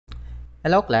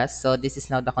Hello class, so this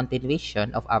is now the continuation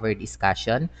of our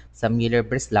discussion sa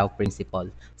Muller-Breslau principle.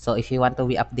 So if you want to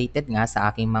be updated nga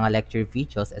sa aking mga lecture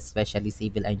videos, especially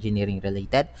civil engineering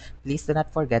related, please do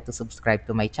not forget to subscribe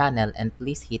to my channel and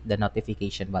please hit the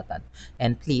notification button.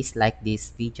 And please like this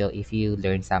video if you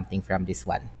learn something from this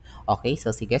one. Okay,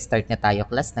 so sige, start na tayo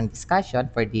class ng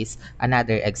discussion for this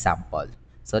another example.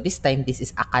 So this time, this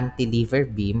is a cantilever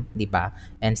beam, di ba?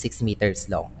 And 6 meters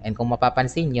long. And kung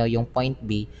mapapansin nyo, yung point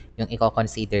B, yung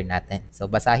i-consider natin. So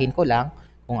basahin ko lang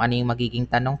kung ano yung magiging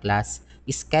tanong class.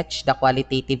 Sketch the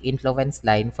qualitative influence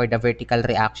line for the vertical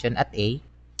reaction at A,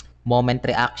 moment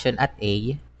reaction at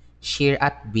A, shear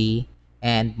at B,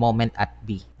 and moment at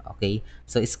B. Okay?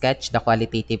 So sketch the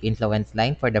qualitative influence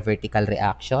line for the vertical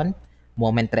reaction,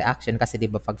 moment reaction kasi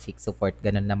 'di ba pag fixed support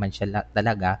ganun naman siya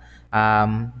talaga.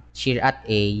 Shear at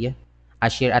A,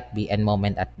 shear at B, and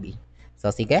moment at B. So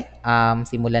sige,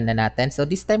 simulan na natin. So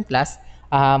this time class,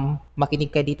 makinig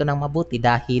kayo dito ng mabuti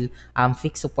dahil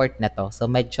fixed support na to.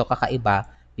 So medyo kakaiba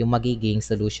yung magiging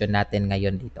solution natin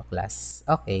ngayon dito class.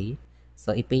 Okay.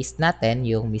 So i-paste natin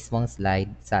yung mismong slide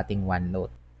sa ating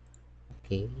OneNote.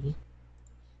 Okay.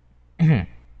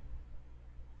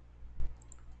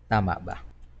 Tama ba?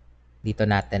 Dito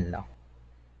natin, no?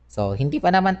 So, hindi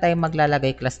pa naman tayo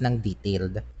maglalagay class ng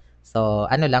detailed. So,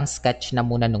 ano lang, sketch na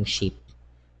muna nung shape.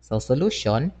 So,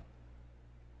 solution,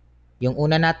 yung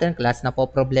una natin class na po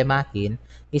problemahin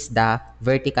is the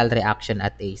vertical reaction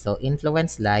at A. So,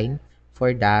 influence line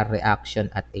for the reaction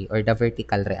at A or the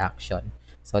vertical reaction.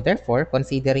 So, therefore,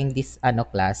 considering this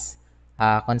class,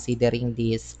 considering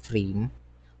this frame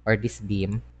or this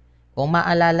beam, kung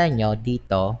maalala nyo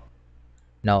dito,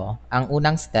 no, ang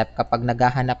unang step kapag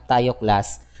naghahanap tayo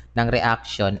class ng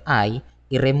reaction ay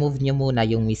i-remove nyo muna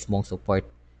yung mismong support.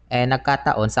 Eh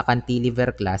nagkataon sa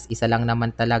cantilever class, isa lang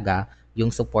naman talaga yung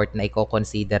support na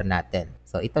i-consider natin.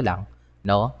 So ito lang,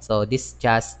 no? So this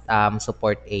just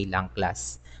support A lang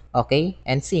class. Okay?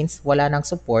 And since wala nang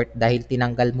support dahil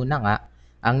tinanggal mo na nga,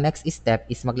 ang next step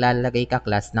is maglalagay ka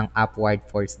class ng upward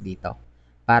force dito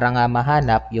para nga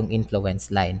mahanap yung influence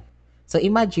line. So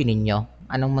imagine niyo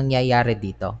anong mangyayari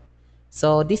dito.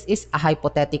 So this is a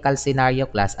hypothetical scenario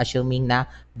class assuming na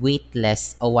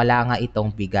weightless o wala nga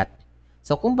itong bigat.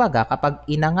 So kumbaga kapag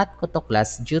inangat ko to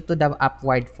class due to the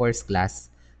upward force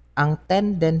class, ang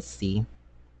tendency,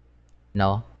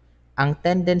 no? Ang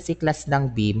tendency class ng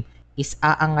beam is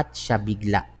aangat siya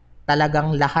bigla.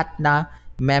 Talagang lahat na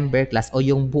member class o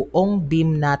yung buong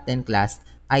beam natin class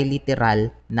ay literal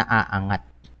na aangat.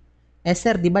 Eh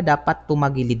sir, di ba dapat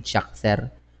tumagilid siya, sir?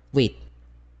 Wait,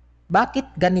 bakit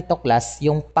ganito class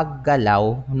yung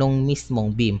paggalaw nung mismong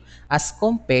beam as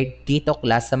compared dito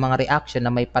class sa mga reaction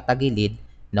na may patagilid,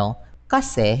 no?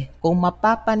 Kasi kung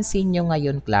mapapansin nyo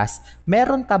ngayon class,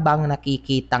 meron ka bang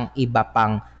nakikitang iba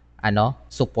pang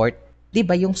support? 'Di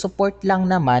ba yung support lang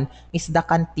naman is the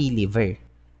cantilever.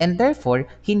 And therefore,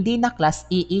 hindi na class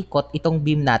iikot itong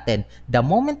beam natin. The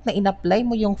moment na in-apply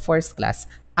mo yung force class,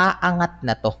 aangat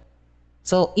na to.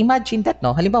 So, imagine that,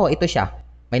 no? Halimbawa, ito siya.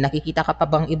 May nakikita ka pa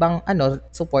bang ibang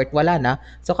support? Wala na.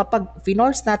 So, kapag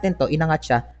finorce natin to, inangat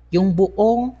siya, yung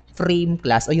buong frame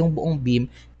class o yung buong beam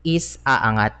is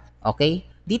aangat. Okay?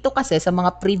 Dito kasi sa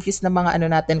mga previous na mga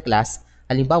natin class,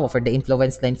 halimbawa for the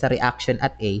influence line sa reaction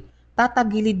at A,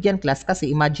 tatagilid yan class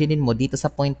kasi imaginein mo dito sa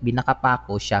point B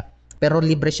nakapako siya pero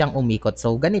libre siyang umikot.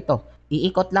 So, ganito.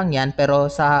 Iikot lang yan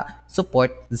pero sa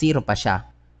support, zero pa siya.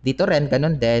 Dito rin,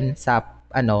 ganun din sa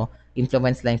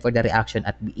influence line for the reaction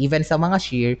at B. Even sa mga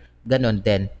shear, ganun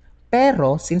din.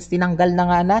 Pero, since tinanggal na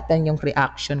nga natin yung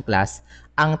reaction class,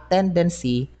 ang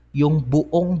tendency, yung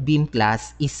buong beam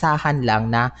class, isahan lang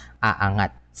na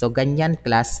aangat. So, ganyan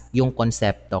class yung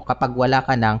konsepto kapag wala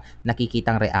ka nang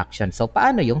nakikitang reaction. So,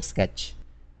 paano yung sketch?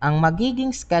 Ang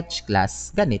magiging sketch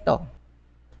class, ganito.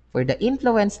 For the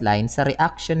influence line sa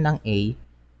reaction ng A,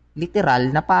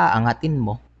 literal na paaangatin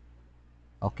mo.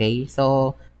 Okay?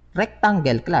 So,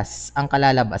 rectangle class ang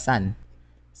kalalabasan.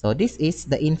 So, this is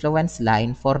the influence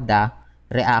line for the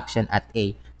reaction at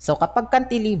A. So, kapag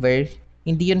cantilever,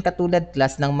 hindi yun katulad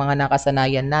class ng mga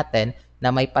nakasanayan natin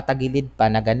na may patagilid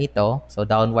pa na ganito. So,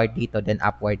 downward dito, then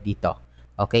upward dito.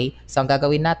 Okay? So, ang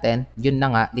gagawin natin, yun na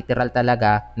nga, literal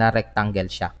talaga na rectangle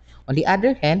siya. On the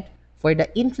other hand, for the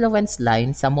influence line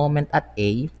sa moment at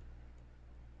A,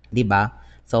 di ba?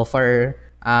 So, for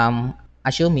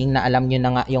assuming na alam nyo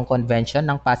na nga yung convention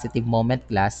ng positive moment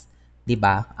class, di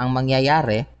ba? Ang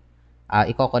mangyayari,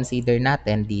 i-consider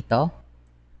natin dito.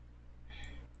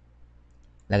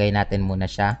 Lagay natin muna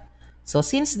siya. So,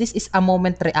 since this is a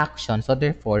moment reaction, so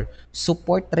therefore,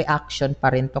 support reaction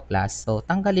pa rin to class. So,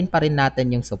 tanggalin pa rin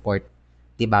natin yung support.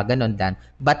 'Di ba? Ganon dan.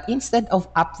 But instead of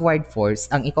upward force,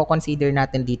 ang i-consider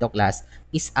natin dito class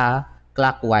is a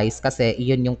clockwise kasi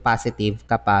iyon yung positive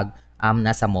kapag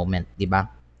nasa moment, 'di ba?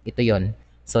 Ito 'yon.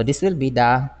 So this will be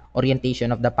the orientation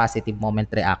of the positive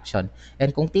moment reaction. And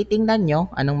kung titingnan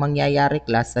nyo, anong mangyayari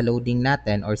class sa loading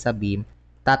natin or sa beam,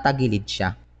 tatagilid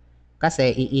siya.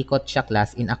 Kasi iikot siya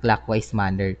class in a clockwise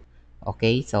manner.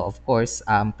 Okay? So of course,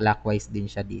 clockwise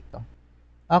din siya dito.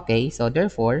 Okay, so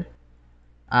therefore,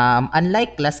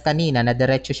 unlike class kanina na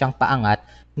diretso siyang paangat,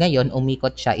 ngayon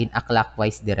umikot siya in a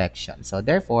clockwise direction. So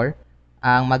therefore,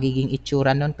 ang magiging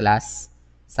itsura nun class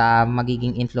sa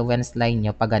magiging influence line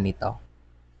nyo pa ganito.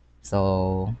 So,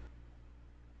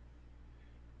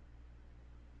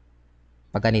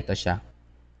 pag ganito siya.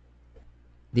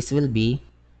 This will be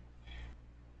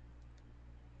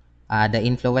the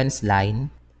influence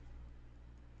line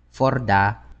for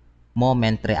the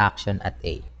moment reaction at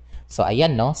A. So,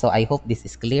 ayan, no? So, I hope this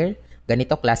is clear.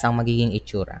 Ganito class ang magiging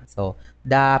itsura. So,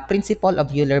 the principle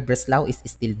of Muller-Breslau is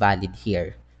still valid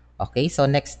here. Okay? So,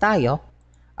 next tayo.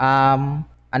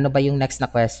 Ano ba yung next na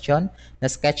question?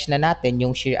 Na-sketch na natin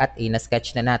yung shear at A,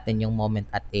 na-sketch na natin yung moment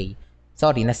at A.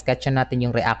 Sorry, na-sketch na natin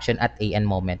yung reaction at A and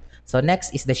moment. So,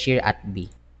 next is the shear at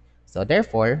B. So,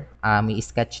 therefore,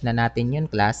 i-sketch na natin yun,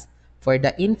 class. For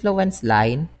the influence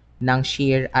line ng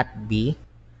shear at B,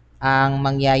 ang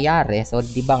mangyayari, so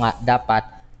di ba nga dapat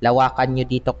lawakan nyo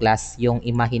dito class yung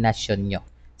imahinasyon nyo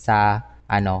sa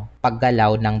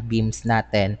paggalaw ng beams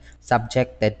natin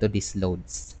subjected to these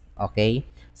loads. Okay?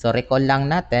 So recall lang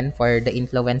natin for the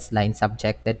influence line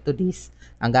subjected to this,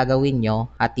 ang gagawin nyo,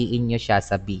 hatiin nyo siya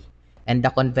sa B. And the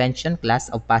convention class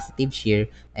of positive shear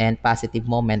and positive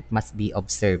moment must be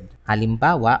observed.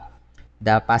 Halimbawa,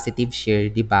 the positive shear,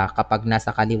 di ba, kapag nasa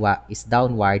kaliwa is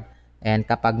downward and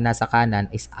kapag nasa kanan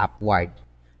is upward.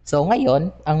 So ngayon,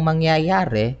 ang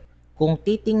mangyayari, kung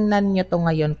titingnan nyo to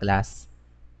ngayon class,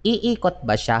 iikot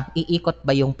ba siya? Iikot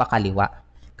ba yung pakaliwa?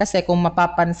 Kasi kung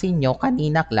mapapansin nyo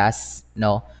kanina class,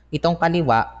 no, itong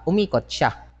kaliwa, umikot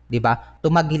siya. 'Di ba?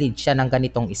 Tumagilid siya ng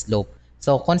ganitong slope.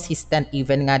 So consistent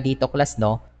even nga dito class,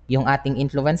 no, yung ating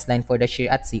influence line for the shear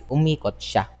at C, umikot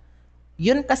siya.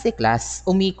 Yun kasi class,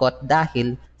 umikot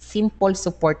dahil simple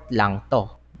support lang to.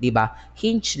 'Di ba?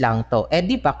 Hinge lang to. Eh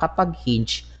 'di ba kapag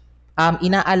hinge,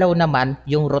 inaalaw naman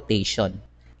yung rotation.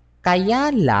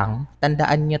 Kaya lang,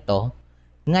 tandaan nyo to,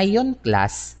 ngayon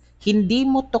class, hindi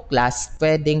mo to class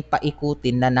pwedeng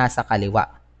paikutin na nasa kaliwa.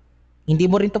 Hindi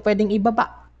mo rin to pwedeng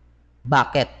ibaba.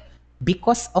 Bakit?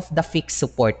 Because of the fixed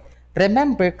support.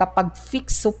 Remember, kapag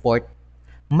fixed support,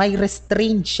 may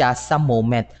restraint siya sa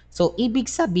moment. So, ibig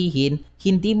sabihin,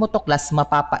 hindi mo to class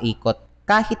mapapaikot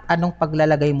kahit anong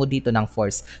paglalagay mo dito ng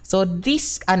force. So,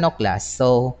 this class,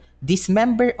 so, this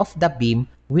member of the beam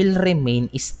will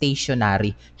remain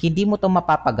stationary. Hindi mo to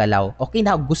mapapagalaw. Okay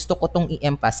na, gusto ko tong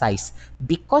i-emphasize.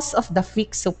 Because of the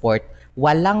fixed support,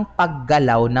 walang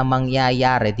paggalaw na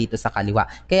mangyayari dito sa kaliwa.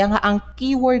 Kaya nga ang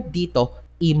keyword dito,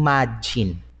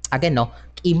 imagine. Again, no,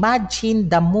 imagine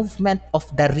the movement of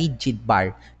the rigid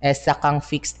bar. Sakang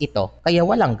fixed ito, kaya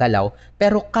walang galaw.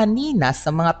 Pero kanina sa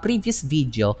mga previous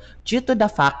video, due to the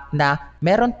fact na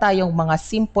meron tayong mga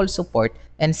simple support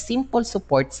and simple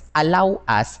supports allow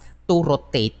us to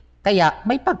rotate. Kaya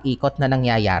may pag-ikot na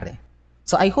nangyayari.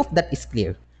 So I hope that is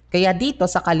clear. Kaya dito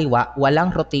sa kaliwa,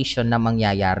 walang rotation na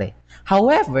mangyayari.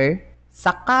 However,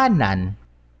 sa kanan,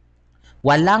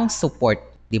 walang support,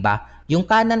 'di ba? Yung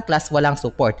kanan class walang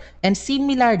support. And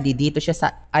similarly dito siya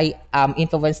sa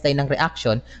influence line ng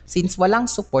reaction, since walang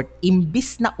support,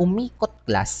 imbis na umikot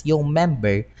class yung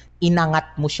member,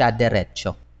 inangat mo siya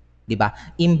diretso. 'Di ba?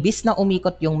 Imbis na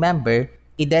umikot yung member,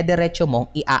 idediretso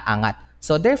mong iaangat.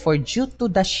 So therefore, due to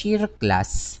the shear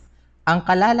class, ang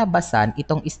kalalabasan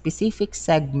itong specific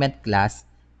segment class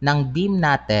ng beam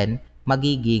natin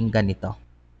magiging ganito.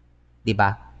 'Di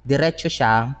ba? Diretso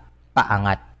siyang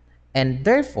paangat. And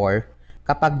therefore,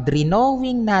 kapag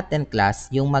drawing natin class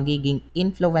yung magiging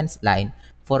influence line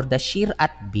for the shear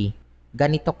at B,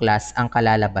 ganito class ang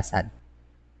kalalabasan.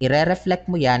 Ire-reflect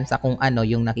mo yan sa kung ano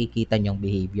yung nakikita nyong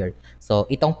behavior. So,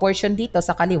 itong portion dito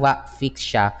sa kaliwa, fixed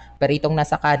siya. Pero itong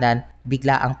nasa kanan,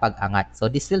 bigla ang pag-angat. So,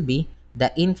 this will be the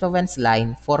influence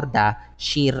line for the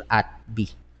shear at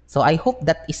B. So, I hope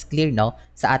that is clear no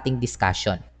sa ating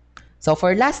discussion. So,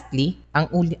 for lastly, ang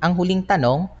huling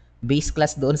tanong, base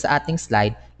class doon sa ating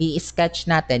slide, i-sketch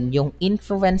natin yung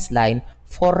influence line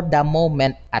for the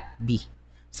moment at B.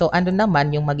 So, ano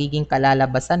naman yung magiging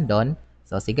kalalabasan doon?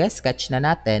 So, sige, sketch na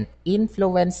natin,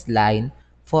 influence line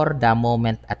for the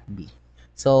moment at B.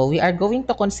 So, we are going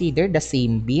to consider the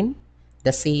same beam,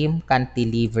 the same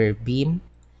cantilever beam,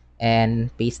 and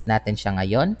paste natin siya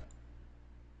ngayon.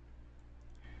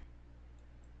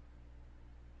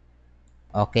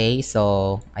 Okay,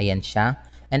 so ayan siya.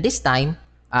 And this time,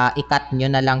 i-cut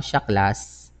nyo na lang siya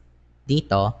class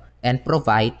dito and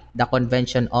provide the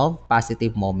convention of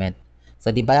positive moment. So,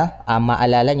 di ba,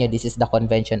 maalala nyo, this is the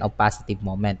convention of positive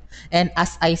moment. And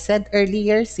as I said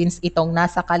earlier, since itong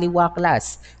nasa kaliwa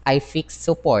class ay fixed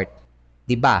support,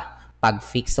 di ba, pag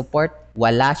fixed support,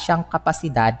 wala siyang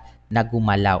kapasidad na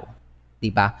gumalaw. 'Di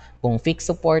ba? Kung fixed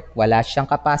support, wala siyang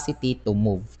capacity to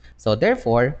move. So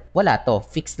therefore, wala to,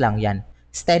 fixed lang 'yan.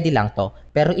 Steady lang to.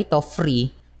 Pero ito free,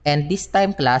 and this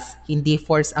time class, hindi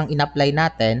force ang in-apply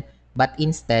natin, but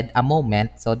instead a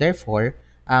moment. So therefore,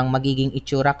 ang magiging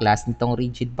itsura class nitong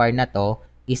rigid bar na to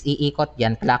is iikot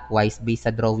 'yan clockwise based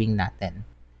sa drawing natin.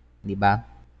 'Di ba?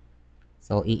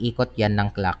 So, iikot yan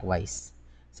ng clockwise.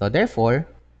 So, therefore,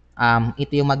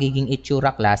 ito yung magiging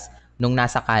itsura class nung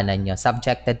nasa kanan nyo,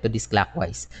 subjected to this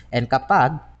clockwise. And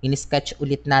kapag in-sketch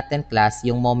ulit natin class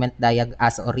yung moment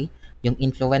yung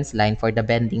influence line for the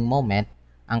bending moment,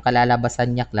 ang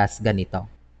kalalabasan niya class ganito.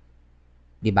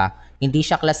 'Di ba? Hindi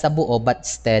siya class sa buo but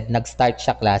instead nag-start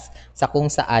siya class sa kung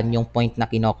saan yung point na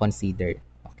kino-consider.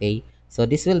 Okay? So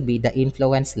this will be the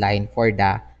influence line for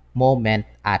the moment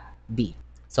at B.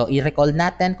 So i-recall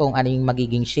natin kung ano yung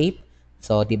magiging shape.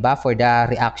 So 'di ba for the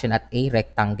reaction at A,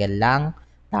 rectangle lang.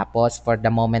 Tapos for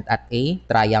the moment at A,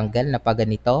 triangle na pa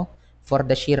ganito. For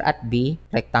the shear at B,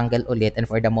 rectangle ulit, and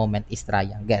for the moment is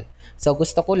triangle. So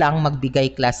gusto ko lang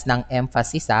magbigay class ng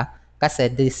emphasis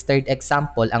kasi this third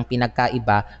example, ang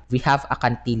pinagkaiba, we have a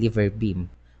cantilever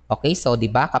beam. Okay, so 'di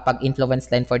ba kapag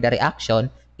influence line for the reaction,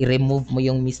 i-remove mo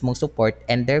yung mismong support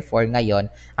and therefore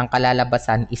ngayon, ang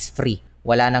kalalabasan is free.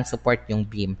 Wala nang support yung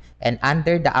beam. And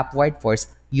under the upward force,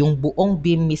 yung buong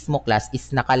beam mismo class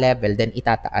is naka-level then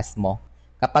itataas mo.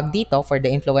 Kapag dito, for the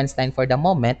influence line for the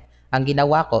moment, ang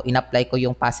ginawa ko, in-apply ko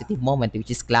yung positive moment which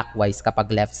is clockwise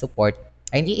kapag left support,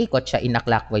 ay iikot siya in a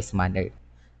clockwise manner.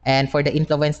 And for the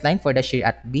influence line for the shear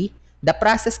at B, the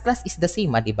process class is the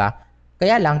same, di ba?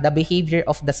 Kaya lang, the behavior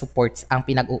of the supports ang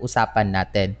pinag-uusapan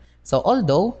natin. So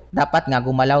although, dapat nga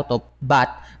gumalaw to, but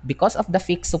because of the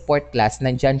fixed support class,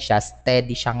 nandyan siya,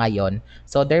 steady siya ngayon.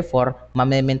 So therefore,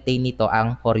 mame-maintain nito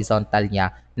ang horizontal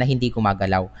niya na hindi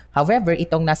gumagalaw. However,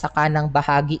 itong nasa kanang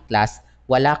bahagi class,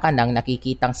 wala ka nang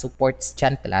nakikitang supports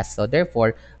dyan class. So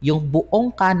therefore, yung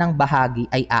buong kanang bahagi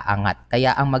ay aangat.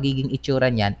 Kaya ang magiging itsura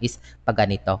niyan is pag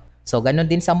ganito. So ganun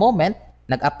din sa moment,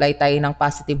 nag-apply tayo ng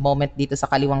positive moment dito sa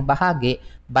kaliwang bahagi,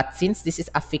 but since this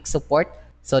is a fixed support,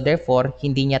 so therefore,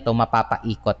 hindi niya to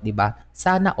mapapaikot, di ba?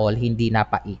 Sana all hindi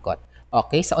napaikot.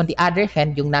 Okay, so on the other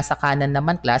hand, yung nasa kanan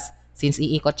naman class, since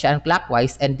iikot siya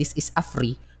clockwise and this is a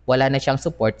free, wala na siyang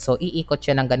support, so iikot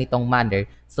siya ng ganitong manner,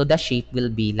 so the shape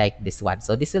will be like this one.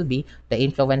 So this will be the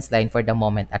influence line for the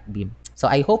moment at beam. So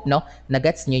I hope no,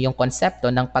 nagets nyo yung konsepto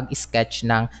ng pag-sketch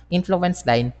ng influence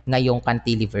line ngayong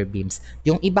cantilever beams.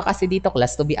 Yung iba kasi dito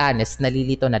class, to be honest,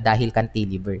 nalilito na dahil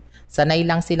cantilever. Sanay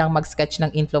lang silang mag-sketch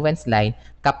ng influence line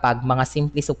kapag mga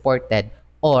simply supported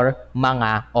or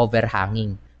mga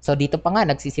overhanging. So dito pa nga,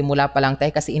 nagsisimula pa lang tayo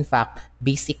kasi in fact,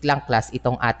 basic lang class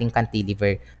itong ating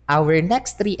cantilever. Our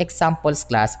next 3 examples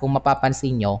class, kung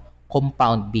mapapansin nyo,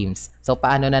 compound beams. So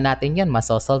paano na natin yun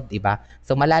masosolve, diba?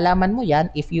 So malalaman mo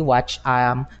yan if you watch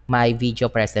my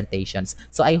video presentations.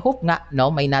 So I hope nga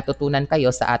no, may natutunan kayo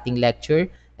sa ating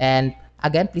lecture, and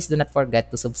again, please do not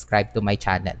forget to subscribe to my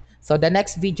channel. So the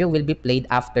next video will be played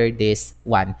after this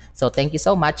one. So thank you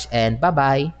so much and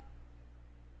bye-bye!